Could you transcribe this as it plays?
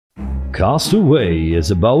Castaway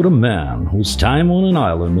is about a man whose time on an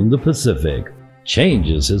island in the Pacific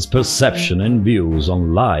changes his perception and views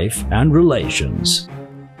on life and relations.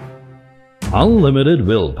 Unlimited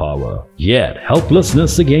willpower, yet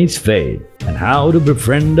helplessness against fate, and how to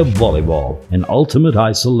befriend a volleyball in ultimate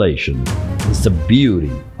isolation is the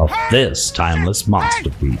beauty of this timeless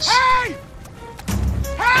masterpiece. Hey!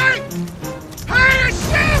 Hey! Hey, a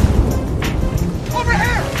ship! Over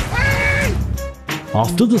here! Hey!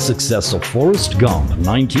 After the success of Forrest Gump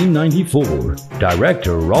 1994,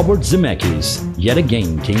 director Robert Zemeckis yet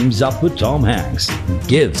again teams up with Tom Hanks and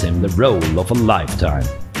gives him the role of a lifetime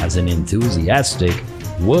as an enthusiastic,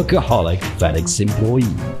 workaholic FedEx employee.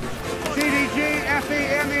 CDG,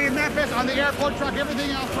 FEME, Memphis, on the airport truck, everything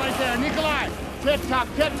else right there. Nikolai,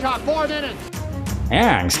 tip-top, 4 minutes.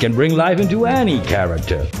 Hanks can bring life into any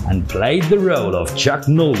character and played the role of Chuck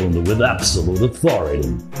Nolan with absolute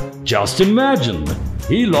authority. Just imagine,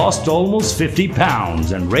 he lost almost 50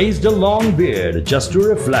 pounds and raised a long beard just to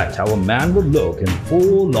reflect how a man would look in 4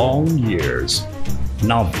 long years.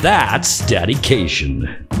 Now that's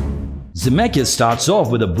dedication. Zemeckis starts off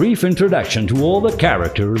with a brief introduction to all the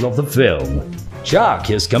characters of the film. Chuck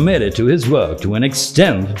is committed to his work to an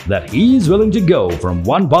extent that he's willing to go from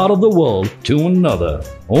one part of the world to another,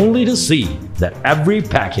 only to see that every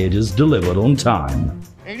package is delivered on time.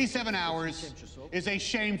 87 hours is a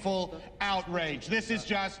shameful outrage. This is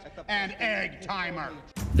just an egg timer.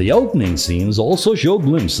 The opening scenes also show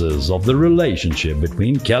glimpses of the relationship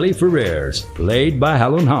between Kelly Ferrers, played by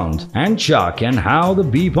Helen Hunt, and Chuck, and how the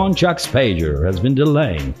beep on Chuck's pager has been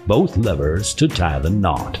delaying both levers to tie the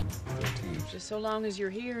knot. Just so long as you're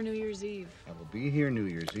here New Year's Eve. I will be here New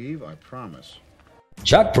Year's Eve, I promise.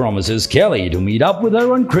 Chuck promises Kelly to meet up with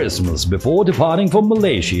her on Christmas before departing for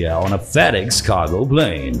Malaysia on a FedEx cargo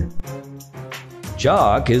plane.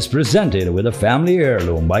 Chuck is presented with a family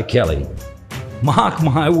heirloom by Kelly. Mark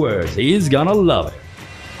my words, he's gonna love it.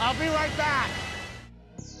 I'll be right back.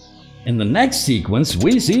 In the next sequence,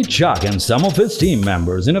 we see Chuck and some of his team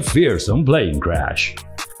members in a fearsome plane crash.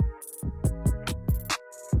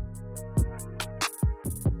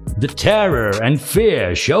 The terror and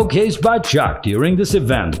fear showcased by Chuck during this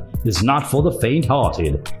event is not for the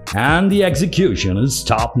faint-hearted, and the execution is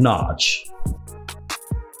top-notch.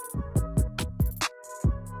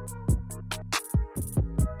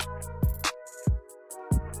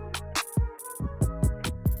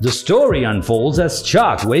 The story unfolds as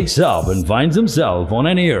Chuck wakes up and finds himself on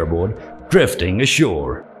an airboat drifting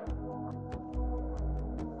ashore.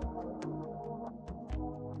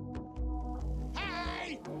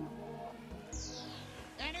 Hey!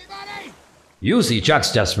 Anybody? You see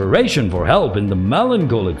Chuck's desperation for help in the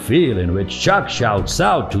melancholic feel in which Chuck shouts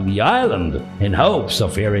out to the island in hopes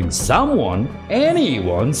of hearing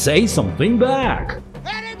anyone say something back.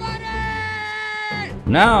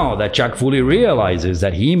 Now that Chuck fully realizes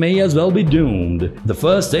that he may as well be doomed, the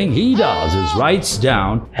first thing he does is writes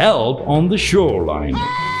down "help" on the shoreline.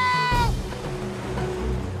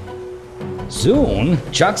 Soon,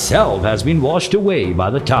 Chuck's help has been washed away by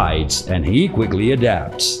the tides and he quickly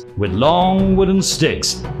adapts. With long wooden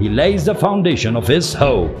sticks, he lays the foundation of his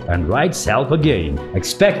hope and writes "help" again,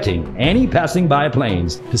 expecting any passing by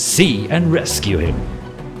planes to see and rescue him.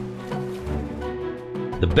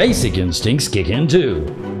 The basic instincts kick in too,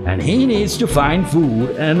 and he needs to find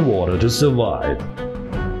food and water to survive.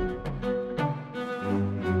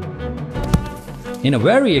 In a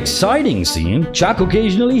very exciting scene, Chuck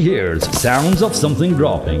occasionally hears sounds of something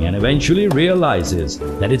dropping and eventually realizes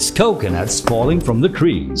that it's coconuts falling from the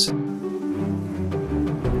trees.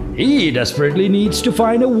 He desperately needs to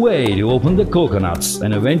find a way to open the coconuts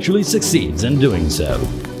and eventually succeeds in doing so.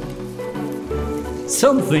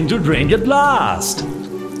 Something to drink at last!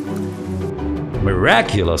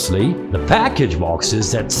 Miraculously, the package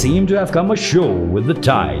boxes that seem to have come ashore with the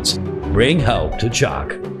tides bring hope to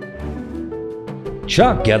Chuck.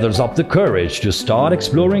 Chuck gathers up the courage to start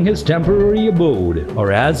exploring his temporary abode,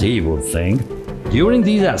 or as he would think. During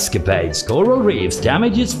these escapades, coral reefs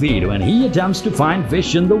damage his feet when he attempts to find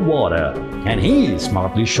fish in the water, and he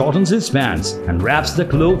smartly shortens his pants and wraps the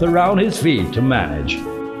cloth around his feet to manage.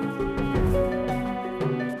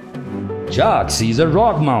 Chuck sees a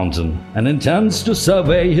rock mountain and intends to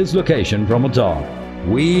survey his location from atop.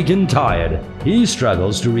 Weak and tired, he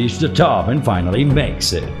struggles to reach the top and finally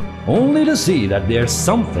makes it, only to see that there's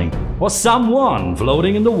something or someone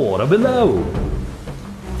floating in the water below.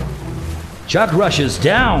 Chuck rushes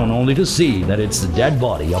down only to see that it's the dead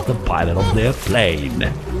body of the pilot of their plane.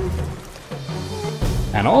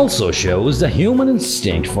 And also shows the human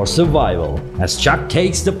instinct for survival, as Chuck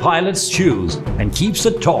takes the pilot's shoes and keeps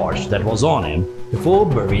a torch that was on him before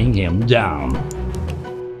burying him down.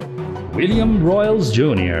 William Broyles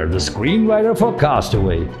Jr., the screenwriter for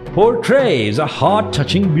Castaway, portrays a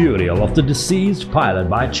heart-touching burial of the deceased pilot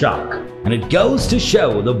by Chuck, and it goes to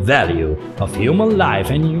show the value of human life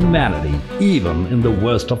and humanity even in the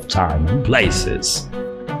worst of time and places.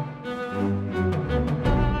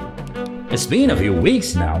 It's been a few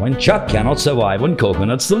weeks now and Chuck cannot survive on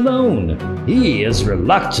coconuts alone. He is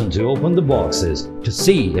reluctant to open the boxes to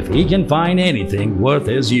see if he can find anything worth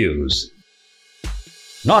his use.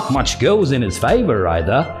 Not much goes in his favor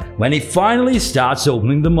either when he finally starts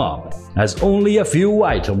opening them up, as only a few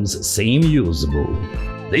items seem usable.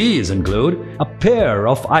 These include a pair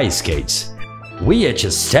of ice skates,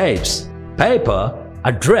 VHS tapes, paper,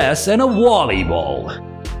 a dress and a volleyball.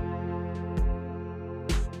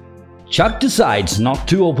 Chuck decides not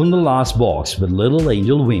to open the last box with little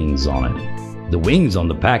angel wings on it. The wings on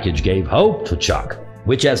the package gave hope to Chuck,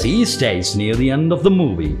 which as he states near the end of the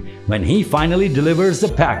movie when he finally delivers the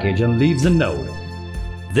package and leaves a note.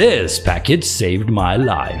 This package saved my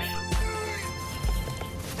life.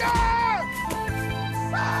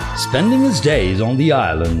 Spending his days on the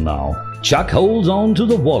island now, Chuck holds on to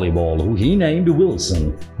the volleyball who he named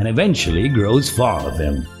Wilson and eventually grows fond of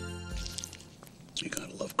him. You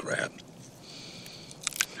gotta love crab.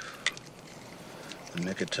 The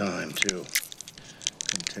nick of time, too.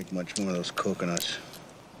 Couldn't take much more of those coconuts.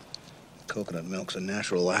 Coconut milk's a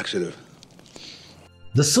natural laxative.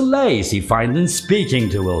 The solace he finds in speaking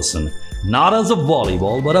to Wilson, not as a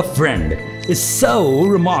volleyball but a friend, is so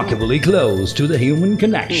remarkably close to the human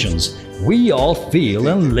connections we all feel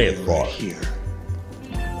and live for.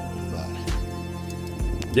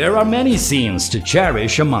 There are many scenes to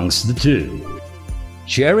cherish amongst the two.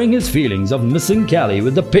 Sharing his feelings of missing Kelly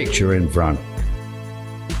with the picture in front.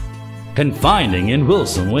 Confiding in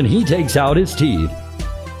Wilson when he takes out his teeth.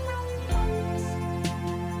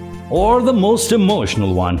 Or the most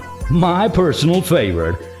emotional one, my personal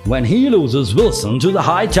favorite, when he loses Wilson to the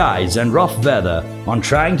high tides and rough weather on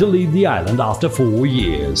trying to leave the island after 4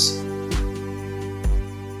 years.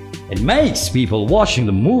 It makes people watching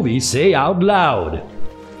the movie say out loud,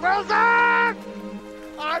 Wilson!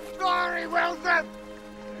 I'm sorry, Wilson!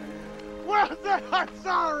 Wilson, I'm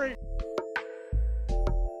sorry!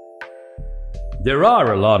 There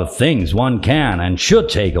are a lot of things one can and should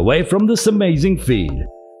take away from this amazing feed.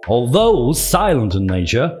 Although silent in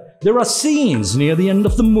nature, there are scenes near the end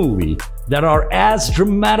of the movie that are as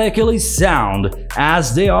dramatically sound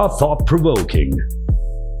as they are thought-provoking.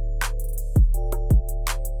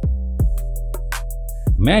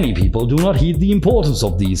 Many people do not heed the importance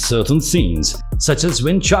of these certain scenes, such as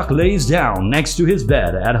when Chuck lays down next to his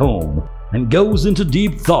bed at home and goes into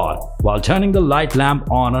deep thought while turning the light lamp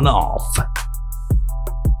on and off.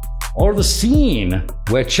 Or the scene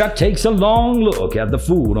where Chuck takes a long look at the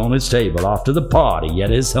food on his table after the party at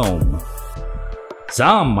his home.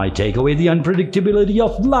 Some might take away the unpredictability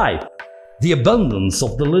of life, the abundance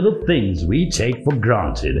of the little things we take for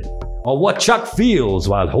granted, or what Chuck feels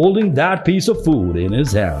while holding that piece of food in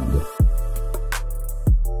his hand.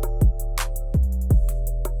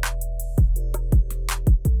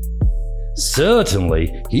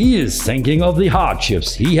 Certainly, he is thinking of the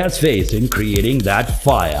hardships he has faced in creating that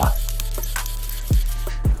fire.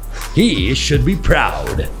 He should be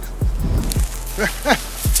proud. I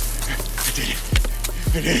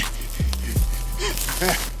did it.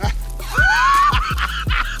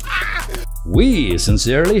 We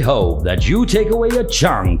sincerely hope that you take away a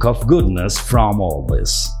chunk of goodness from all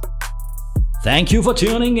this. Thank you for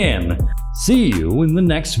tuning in. See you in the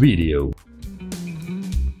next video.